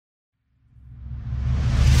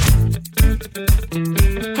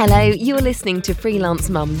Hello, you're listening to Freelance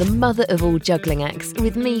Mum, the mother of all juggling acts,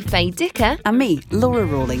 with me, Faye Dicker. And me, Laura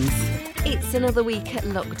Rawlings. It's another week at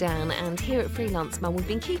lockdown, and here at Freelance Mum, we've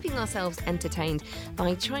been keeping ourselves entertained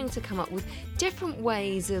by trying to come up with different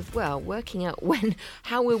ways of, working out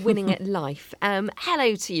how we're winning at life.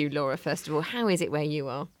 Hello to you, Laura, first of all. How is it where you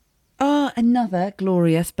are? Oh, another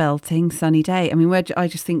glorious, belting, sunny day. I mean, I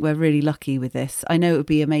just think we're really lucky with this. I know it would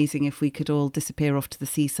be amazing if we could all disappear off to the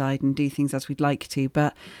seaside and do things as we'd like to,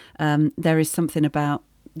 but there is something about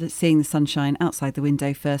seeing the sunshine outside the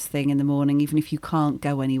window first thing in the morning, even if you can't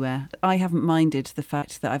go anywhere. I haven't minded the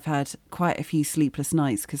fact that I've had quite a few sleepless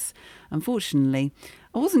nights because, unfortunately,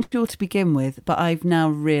 I wasn't sure to begin with, but I've now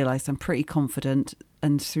realised I'm pretty confident,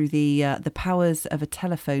 and through the powers of a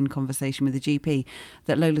telephone conversation with a GP,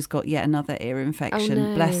 that Lola's got yet another ear infection. Oh,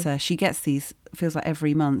 no. Bless her. She gets these, feels like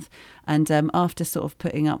every month. And after sort of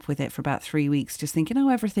putting up with it for about 3 weeks, just thinking,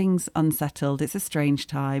 everything's unsettled, it's a strange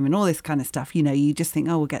time and all this kind of stuff, you just think,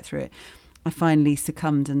 we'll get through it. I finally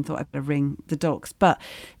succumbed and thought I'd better ring the docs. But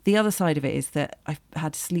the other side of it is that I've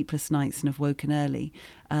had sleepless nights and have woken early.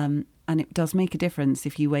 And it does make a difference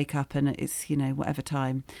if you wake up and it's, whatever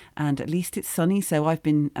time. And at least it's sunny. So I've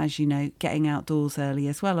been, as you know, getting outdoors early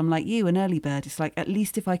as well. I'm like you, an early bird. It's like, at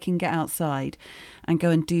least if I can get outside and go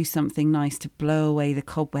and do something nice to blow away the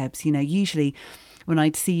cobwebs. Usually when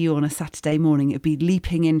I'd see you on a Saturday morning, it'd be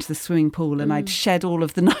leaping into the swimming pool and I'd shed all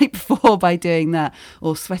of the night before by doing that,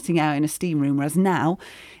 or sweating out in a steam room. Whereas now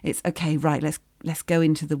it's, okay, right, let's go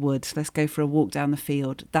into the woods. Let's go for a walk down the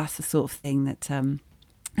field. That's the sort of thing that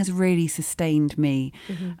has really sustained me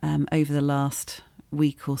over the last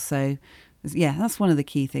week or so. Yeah, that's one of the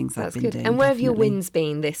key things I've been doing. And where have your wins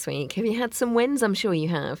been this week? Have you had some wins? I'm sure you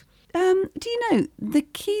have. Do you know, the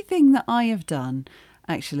key thing that I have done,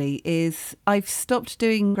 actually, is I've stopped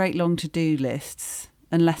doing great long to-do lists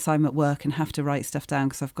unless I'm at work and have to write stuff down,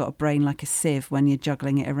 because I've got a brain like a sieve when you're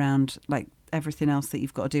juggling it around like everything else that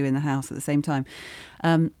you've got to do in the house at the same time.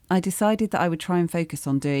 I decided that I would try and focus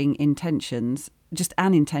on doing intentions, just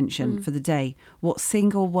an intention for the day. What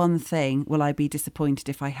single one thing will I be disappointed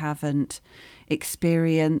if I haven't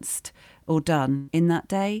experienced or done in that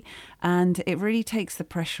day? And it really takes the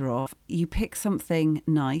pressure off. You pick something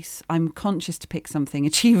nice. I'm conscious to pick something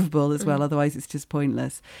achievable as well, otherwise it's just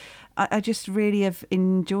pointless. I just really have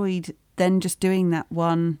enjoyed then just doing that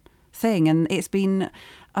one thing. And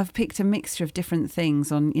I've picked a mixture of different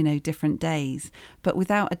things on, different days. But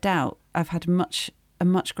without a doubt, I've had a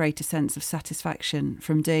much greater sense of satisfaction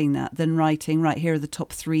from doing that than writing, right, here are the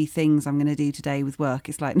top 3 things I'm going to do today with work.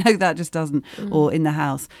 It's like, no, that just doesn't, or in the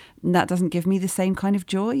house, that doesn't give me the same kind of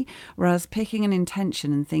joy. Whereas picking an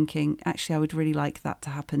intention and thinking, actually, I would really like that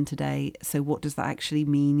to happen today. So what does that actually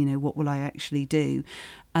mean? What will I actually do?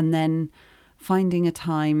 And then finding a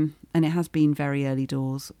time, and it has been very early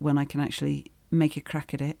doors, when I can actually make a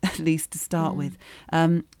crack at it, at least to start with.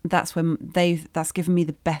 That's given me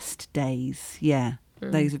the best days. Yeah.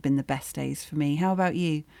 Those have been the best days for me. How about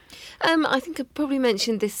you? I think I probably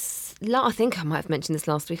mentioned this. I think I might have mentioned this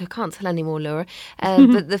last week. I can't tell anymore, Laura.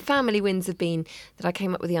 But the family wins have been that I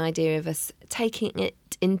came up with the idea of us taking it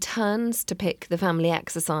in turns to pick the family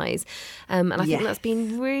exercise. And I think that's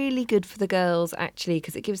been really good for the girls, actually,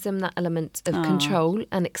 because it gives them that element of control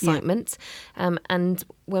and excitement. And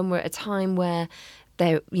when we're at a time where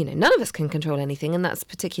none of us can control anything, and that's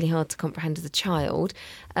particularly hard to comprehend as a child.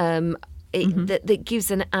 That gives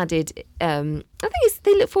an added. I think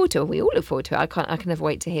they look forward to it. We all look forward to it. I can never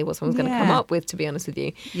wait to hear what someone's going to come up with, to be honest with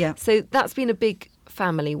you. Yeah. So that's been a big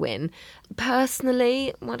family win.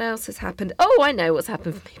 Personally, what else has happened? Oh, I know what's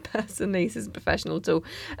happened for me personally. This isn't professional at all.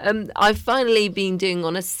 I've finally been doing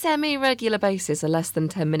on a semi-regular basis a less than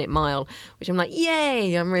 10-minute mile, which I'm like,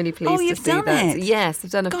 yay! I'm really pleased to see that. Done it. Yes,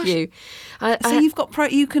 I've done a few. So you've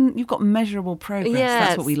got measurable progress. Yes.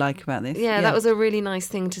 That's what we like about this. Yeah, that was a really nice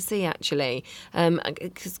thing to see, actually.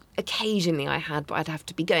 Because occasionally I'd have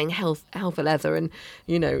to be going hell for leather, and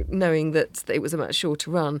knowing that it was a much shorter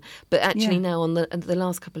run. But actually now on the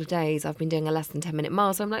last couple of days, I've been doing a less than 10-minute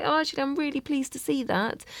mile, so I'm like, actually, I'm really pleased to see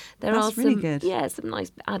that. That's really good. Yeah, some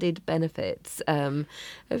nice added benefits of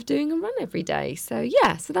doing a run every day. So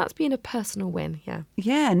so that's been a personal win.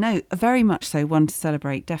 Yeah, no, very much so. One to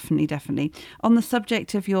celebrate, definitely. On the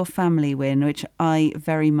subject of your family win, which I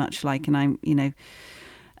very much like, and I'm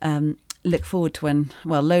look forward to when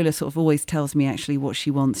Lola sort of always tells me actually what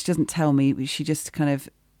she wants. She doesn't tell me, she just kind of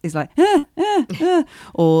is like,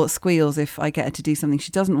 or squeals if I get her to do something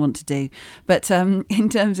she doesn't want to do. But in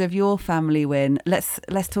terms of your family win, let's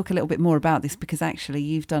talk a little bit more about this, because actually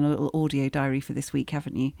you've done a little audio diary for this week,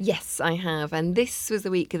 haven't you? Yes, I have. And this was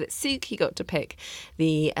the week that Suki got to pick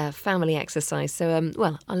the family exercise. So,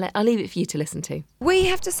 I'll leave it for you to listen to. We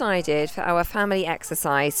have decided for our family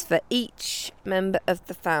exercise for each member of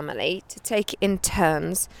the family to take it in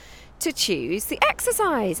turns to choose the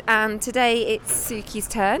exercise, and today it's Suki's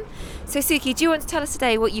turn. So Suki, do you want to tell us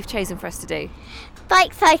today what you've chosen for us to do?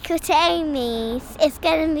 Bike cycle to Amy's. It's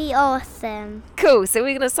going to be awesome. Cool, so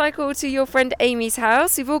we're going to cycle to your friend Amy's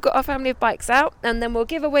house. We've all got our family of bikes out, and then we'll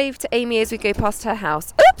give a wave to Amy as we go past her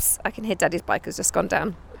house. Oops, I can hear Daddy's bike has just gone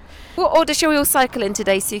down. What order shall we all cycle in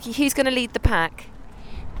today, Suki? Who's going to lead the pack?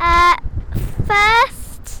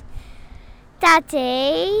 First,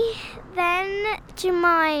 Daddy, then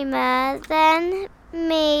Jemima, then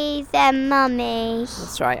me, then Mummy.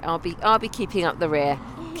 That's right, I'll be keeping up the rear,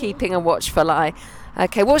 keeping a watchful eye.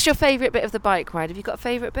 Okay, what's your favourite bit of the bike ride? Have you got a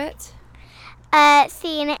favourite bit?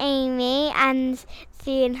 Seeing Amy and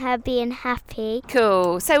seeing her being happy.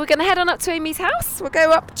 Cool. So we're going to head on up to Amy's house. We'll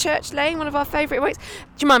go up Church Lane, one of our favourite routes.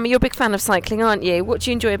 Jemima, you're a big fan of cycling, aren't you? What do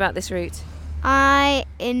you enjoy about this route? I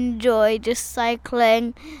enjoy just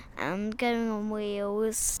cycling and going on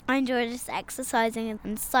wheels. I enjoy just exercising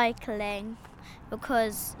and cycling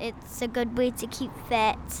because it's a good way to keep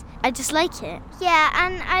fit. I just like it. Yeah,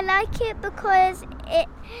 and I like it because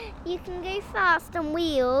you can go fast on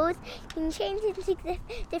wheels. You can change into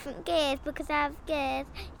different gears because I have gears.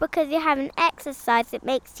 Because you have an exercise, it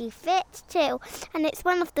makes you fit too. And it's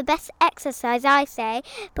one of the best exercise, I say,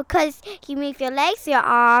 because you move your legs, your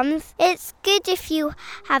arms. It's good if you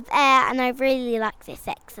have air, and I really like this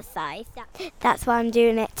exercise. That's why I'm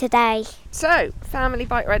doing it today. So, family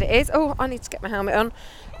bike ride it is. Oh, I need to get my helmet on.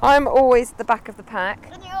 I'm always at the back of the pack.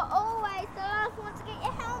 And you're always the last one to get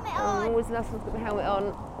your helmet on. I'm always the last one to get my helmet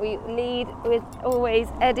on. We lead with always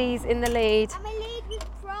Eddie's in the lead. And we lead with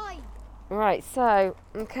pride. Right, so,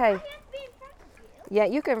 okay. I have to be in front of you. Yeah,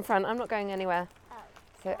 you go in front. I'm not going anywhere. Oh.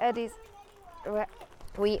 So Eddie's...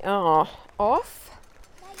 We are off.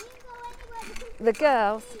 Now you can go anywhere because The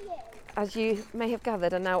girls, you. as you may have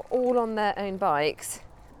gathered, are now all on their own bikes,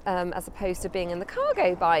 as opposed to being in the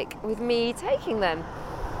cargo bike with me taking them.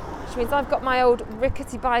 Which means I've got my old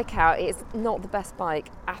rickety bike out. It's not the best bike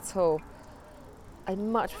at all. I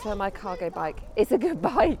much prefer my cargo bike. It's a good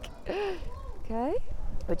bike. Okay.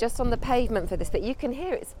 We're just on the pavement for this, but you can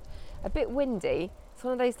hear it's a bit windy. It's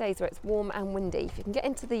one of those days where it's warm and windy. If you can get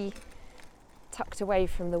into the tucked away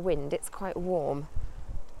from the wind, it's quite warm.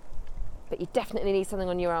 But you definitely need something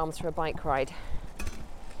on your arms for a bike ride.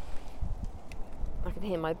 I can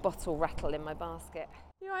hear my bottle rattle in my basket.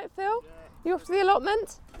 You all right, Phil? Yeah. You off to the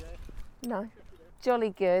allotment? Yeah. No.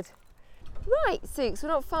 Jolly good. Right, Sukes, we're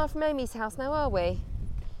not far from Amy's house now, are we?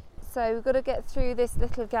 So we've got to get through this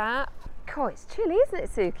little gap. God, it's chilly, isn't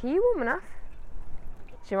it, Suki? Are you warm enough?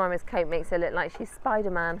 Jemima's coat makes her look like she's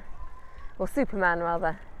Spider-Man. Or Superman,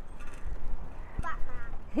 rather. Batman.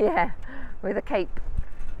 Yeah, with a cape.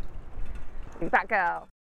 Batgirl.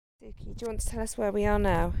 Suki, do you want to tell us where we are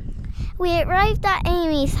now? We arrived at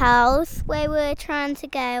Amy's house where we're trying to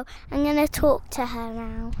go. I'm going to talk to her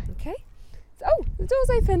now. Okay. Oh, the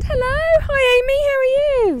door's opened. Hello. Hi, Amy. How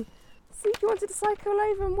are you? Suki wanted to cycle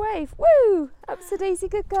over and wave. Woo! Up to Daisy,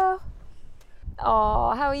 good girl.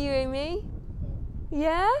 Oh, how are you, Amy?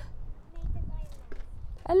 Yeah?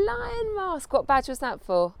 A lion mask. What badge was that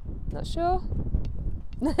for? Not sure.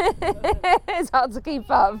 It's hard to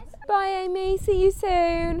keep up. Bye, Amy. See you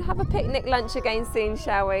soon. Have a picnic lunch again soon,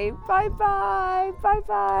 shall we? Bye-bye.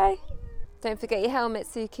 Bye-bye. Don't forget your helmet,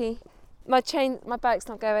 Suki. My bike's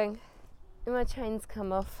not going. My chain's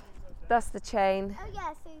come off. That's the chain. Oh,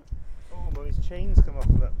 yeah, so Oh, Mummy's chain's come off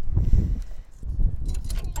of it.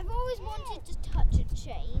 I've always wanted to touch a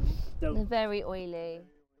chain. They're very oily.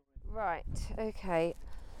 Right, okay.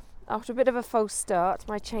 After a bit of a false start,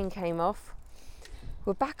 my chain came off.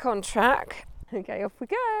 We're back on track. Okay, off we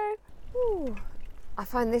go. Ooh. I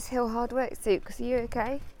find this hill hard work, Sukes. Are you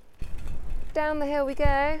okay? Down the hill we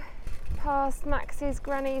go, past Max's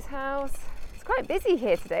granny's house. It's quite busy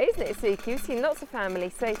here today, isn't it, Suki? We've seen lots of family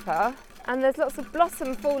so far. And there's lots of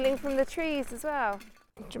blossom falling from the trees as well.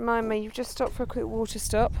 Jemima, you've just stopped for a quick water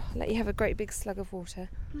stop. I'll let you have a great big slug of water.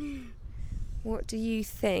 What do you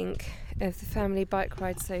think of the family bike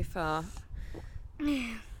ride so far?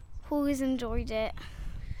 Always enjoyed it.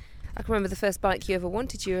 I can remember the first bike you ever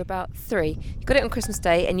wanted. You were about 3. You got it on Christmas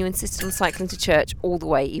Day and you insisted on cycling to church all the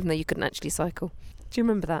way, even though you couldn't actually cycle. Do you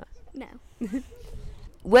remember that? No.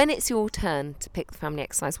 When it's your turn to pick the family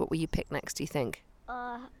exercise, what will you pick next, do you think?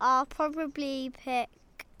 I'll probably pick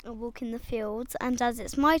a walk in the fields, and as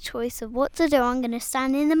it's my choice of what to do, I'm going to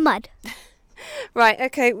stand in the mud. Right,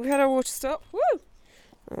 okay, we've had our water stop. Woo!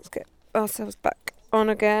 Let's get ourselves back on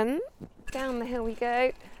again. Down the hill we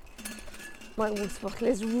go. My water bottle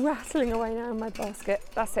is rattling away now in my basket.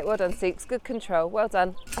 That's it, well done, Sukes. Good control, well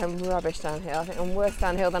done. I'm rubbish downhill. I think I'm worse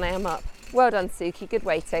downhill than I am up. Well done, Suki, good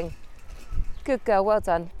waiting. Good girl, well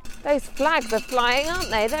done. Those flags are flying, aren't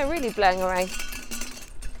they? They're really blowing away.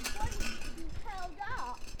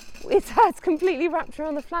 It's completely wrapped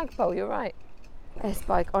around the flagpole, you're right. This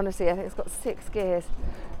bike, honestly, I think it's got 6 gears.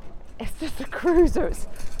 It's just a cruiser. It's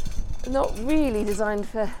not really designed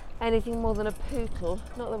for anything more than a poodle.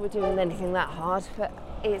 Not that we're doing anything that hard, but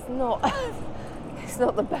it's not it's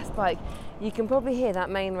not the best bike. You can probably hear that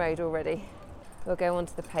main road already. We'll go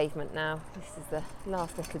onto the pavement now. This is the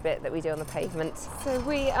last little bit that we do on the pavement. So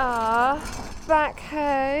we are back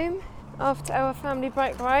home after our family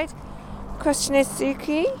bike ride. Question is,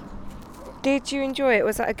 Suki, did you enjoy it?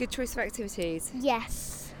 Was that a good choice of activities?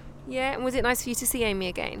 Yes. Yeah, and was it nice for you to see Amy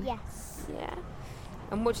again? Yes. Yeah.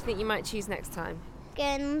 And what do you think you might choose next time?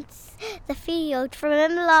 Against the field.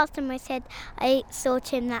 Remember last time I said I saw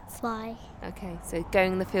Tim, that's why. Okay, so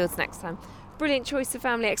going in the fields next time. Brilliant choice of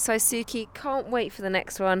family exercise, Suki. Can't wait for the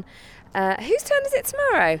next one. Whose turn is it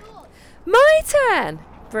tomorrow? My turn!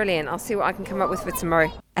 Brilliant. I'll see what I can come up with for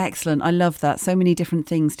tomorrow. Excellent. I love that. So many different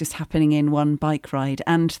things just happening in one bike ride,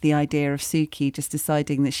 and the idea of Suki just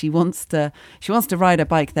deciding that she wants to ride a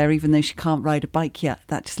bike there even though she can't ride a bike yet.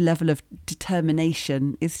 That just level of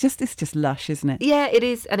determination it's just lush, isn't it? Yeah, it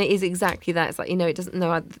is, and it is exactly that. It's like, it doesn't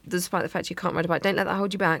know, despite the fact you can't ride a bike, don't let that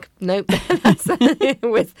hold you back. Nope.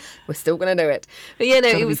 we're still going to do it. But yeah, no,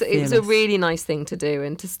 it was a really nice thing to do,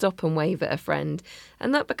 and to stop and wave at a friend,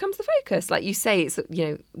 and that becomes the focus. Like you say, it's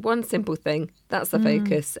one simple thing. That's the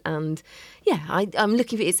focus. And yeah, I'm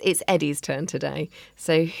looking for it's Eddie's turn today.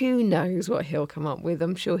 So who knows what he'll come up with?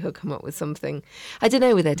 I'm sure he'll come up with something. I don't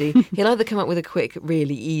know with Eddie. He'll either come up with a quick,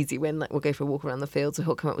 really easy win, like we'll go for a walk around the fields, or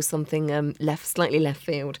he'll come up with something slightly left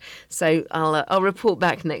field. So I'll report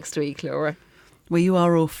back next week, Laura. Well, you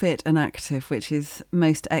are all fit and active, which is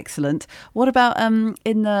most excellent. What about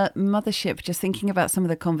in the mothership, just thinking about some of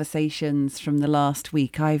the conversations from the last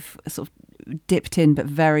week? I've sort of dipped in, but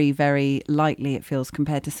very, very lightly, it feels,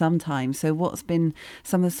 compared to sometimes. So what's been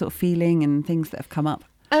some of the sort of feeling and things that have come up?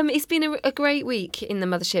 It's been a great week in the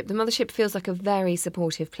mothership. The mothership feels like a very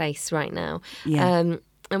supportive place right now. Yeah.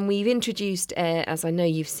 And we've introduced, as I know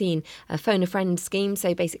you've seen, a phone a friend scheme.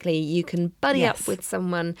 So basically you can buddy up with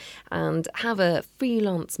someone and have a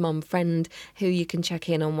freelance mum friend who you can check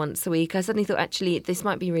in on once a week. I suddenly thought, actually, this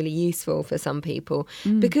might be really useful for some people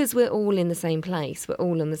because we're all in the same place. We're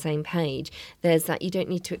all on the same page. There's that you don't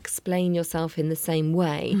need to explain yourself in the same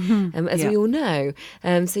way, as we all know.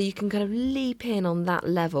 So you can kind of leap in on that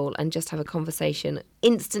level and just have a conversation,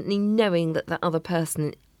 instantly knowing that other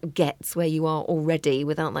person gets where you are already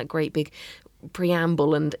without that great big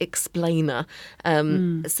preamble and explainer.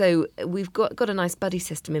 So we've got a nice buddy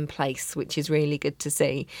system in place, which is really good to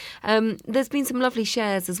see. There's been some lovely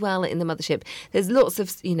shares as well in the mothership. There's lots of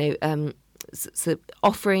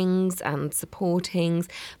offerings and supportings,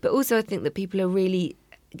 but also I think that people are really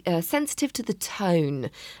sensitive to the tone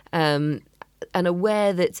and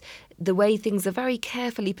aware that the way things are very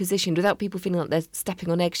carefully positioned without people feeling like they're stepping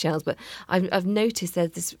on eggshells. But I've noticed there's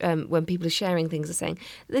this, when people are sharing things, are saying,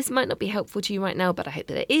 this might not be helpful to you right now, but I hope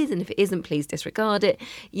that it is. And if it isn't, please disregard it.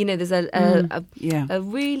 There's a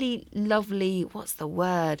really lovely, what's the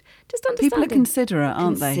word? Just understanding. People are considerate,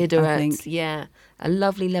 aren't they? Considerate, I think. yeah. A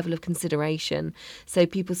lovely level of consideration. So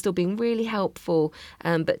people still being really helpful,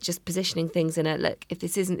 but just positioning things in a, look, if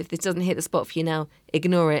this doesn't hit the spot for you now,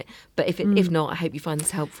 ignore it. But if not, I hope you find this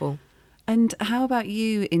helpful. And how about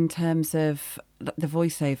you in terms of the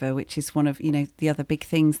voiceover, which is one of, the other big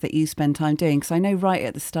things that you spend time doing? Because I know right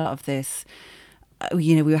at the start of this,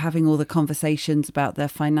 we were having all the conversations about the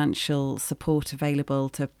financial support available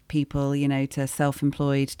to people, to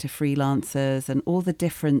self-employed, to freelancers, and all the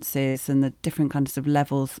differences and the different kinds of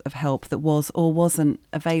levels of help that was or wasn't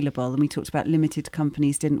available. And we talked about limited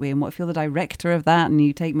companies, didn't we? And what if you're the director of that and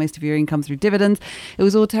you take most of your income through dividends? It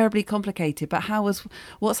was all terribly complicated. But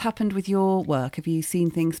what's happened with your work? Have you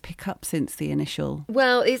seen things pick up since the initial?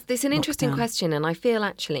 Well, it's an interesting question, and I feel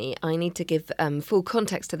actually I need to give full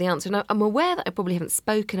context to the answer. And I'm aware that I probably haven't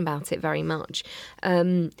spoken about it very much.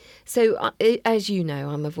 So as you know,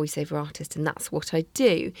 I'm a voiceover artist, and that's what I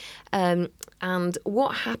do. And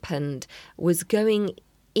what happened was I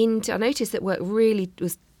noticed that work really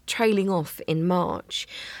was trailing off in March.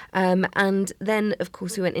 And then, of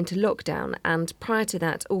course, we went into lockdown. And prior to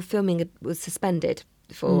that, all filming was suspended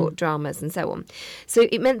for dramas and so on. So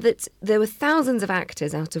it meant that there were thousands of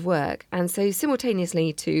actors out of work. And so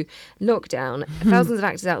simultaneously to lockdown, thousands of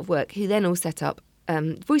actors out of work who then all set up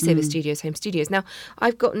voiceover studios, home studios. Now,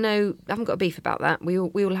 I haven't got a beef about that. We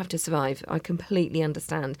all have to survive. I completely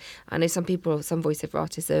understand. I know some voiceover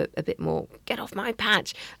artists are a bit more, get off my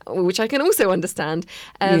patch, which I can also understand.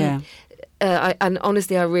 And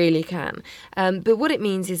honestly, I really can. But what it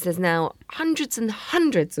means is there's now hundreds and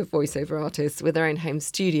hundreds of voiceover artists with their own home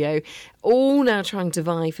studio, all now trying to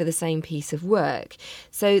vie for the same piece of work.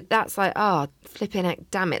 So that's like, flipping heck,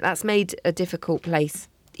 damn it. That's made a difficult place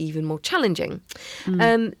even more challenging.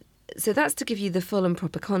 So that's to give you the full and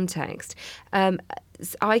proper context.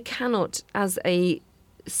 I cannot, as a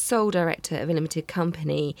sole director of a limited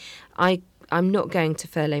company, I'm not going to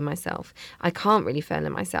furlough myself. I can't really furlough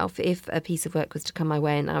myself. If a piece of work was to come my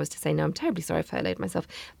way and I was to say, no, I'm terribly sorry I furloughed myself,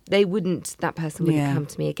 that person wouldn't come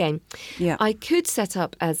to me again. Yeah. I could set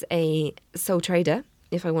up as a sole trader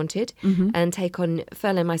if I wanted and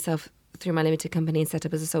furlough myself through my limited company and set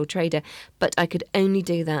up as a sole trader, but I could only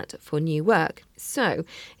do that for new work. So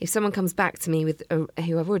if someone comes back to me with who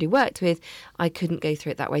I've already worked with, I couldn't go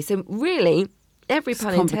through it that way. So really, every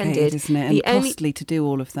pun intended, isn't it? And costly to do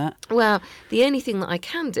all of that. Well, the only thing that I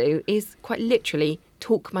can do is quite literally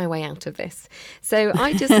talk my way out of this. So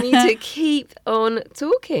I just need to keep on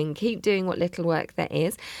talking, keep doing what little work there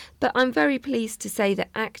is. But I'm very pleased to say that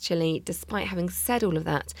actually, despite having said all of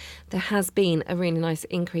that, there has been a really nice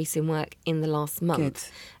increase in work in the last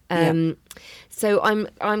month. Good. So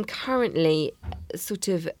I'm currently sort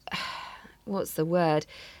of, what's the word?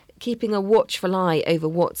 Keeping a watchful eye over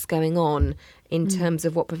what's going on in terms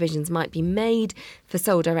of what provisions might be made for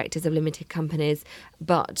sole directors of limited companies,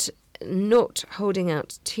 but not holding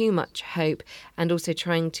out too much hope, and also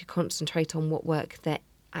trying to concentrate on what work there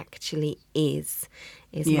actually is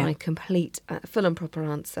my complete, full and proper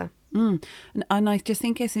answer. And I just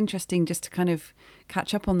think it's interesting just to kind of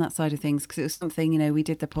catch up on that side of things, because it was something, we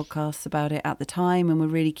did the podcast about it at the time, and we're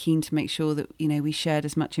really keen to make sure that, we shared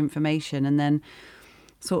as much information. And then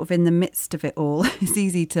sort of in the midst of it all, it's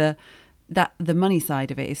easy to, that the money side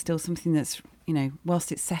of it is still something that's,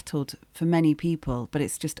 whilst it's settled for many people, but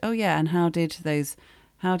it's just, and how did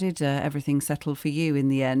everything settle for you in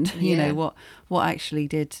the end? What actually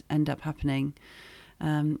did end up happening?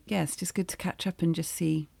 It's just good to catch up and just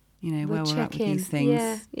see, where we're at with these things.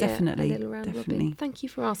 Yeah, definitely. A little round robin. Thank you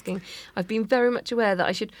for asking. I've been very much aware that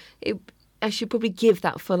I should probably give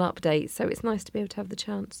that full update, so it's nice to be able to have the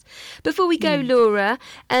chance. Before we go, Laura,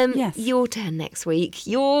 yes. Your turn next week.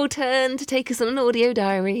 Your turn to take us on an audio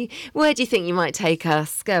diary. Where do you think you might take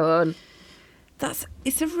us? Go on.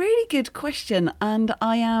 It's a really good question, and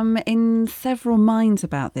I am in several minds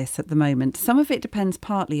about this at the moment. Some of it depends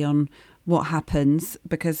partly on what happens,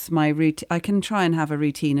 because my routine, I can try and have a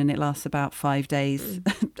routine and it lasts about 5 days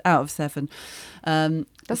out of 7.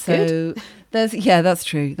 That's good. That's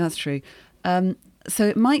true. So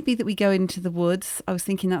it might be that we go into the woods. I was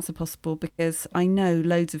thinking that's possible, because I know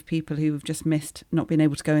loads of people who have just missed not being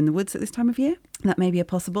able to go in the woods at this time of year. That may be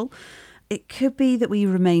possible. It could be that we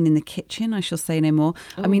remain in the kitchen. I shall say no more.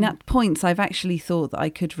 I mean, at points, I've actually thought that I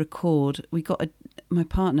could record. My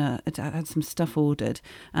partner had some stuff ordered,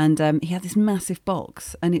 and he had this massive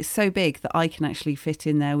box, and it's so big that I can actually fit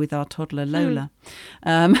in there with our toddler Lola.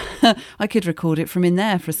 I could record it from in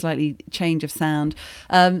there for a slightly change of sound.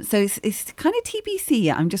 So it's kind of TBC.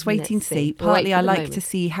 I'm just waiting to see. Partly I like to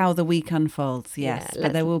see how the week unfolds, yes.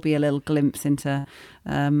 But there will be a little glimpse into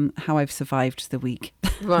how I've survived the week.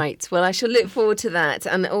 Right. Well, I shall look forward to that.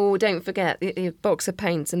 And don't forget, a box of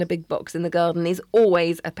paints and a big box in the garden is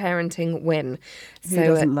always a parenting win. Who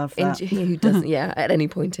doesn't love that? Who doesn't? Yeah, at any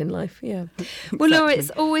point in life. Yeah. Well, Exactly. Laura,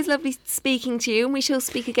 it's always lovely speaking to you, and we shall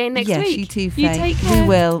speak again next yes, week. you too, Faye. You take care. We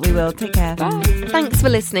will. Take care. Bye. Thanks for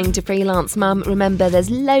listening to Freelance Mum. Remember,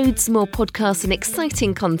 there's loads more podcasts and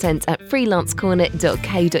exciting content at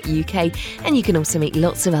freelancecorner.co.uk, and you can also meet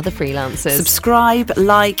lots of other freelancers. Subscribe,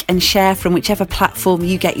 like and share from whichever platform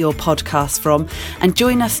you get your podcast from, and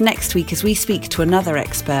join us next week as we speak to another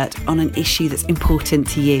expert on an issue that's important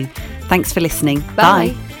to you. Thanks for listening. Bye.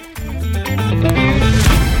 Bye.